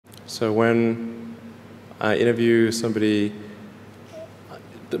So when I interview somebody,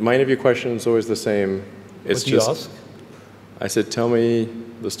 my interview question is always the same. What do you ask? I said, tell me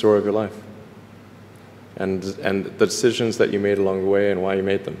the story of your life and the decisions that you made along the way and why you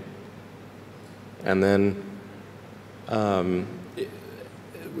made them. And then, and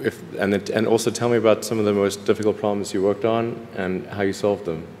also tell me about some of the most difficult problems you worked on and how you solved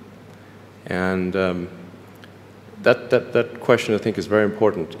them. And that question, I think, is very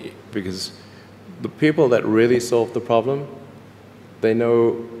important, because the people that really solved the problem, they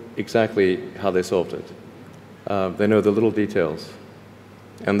know exactly how they solved it. They know the little details.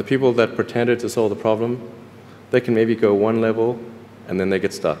 And the people that pretended to solve the problem, they can maybe go one level and then they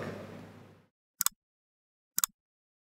get stuck.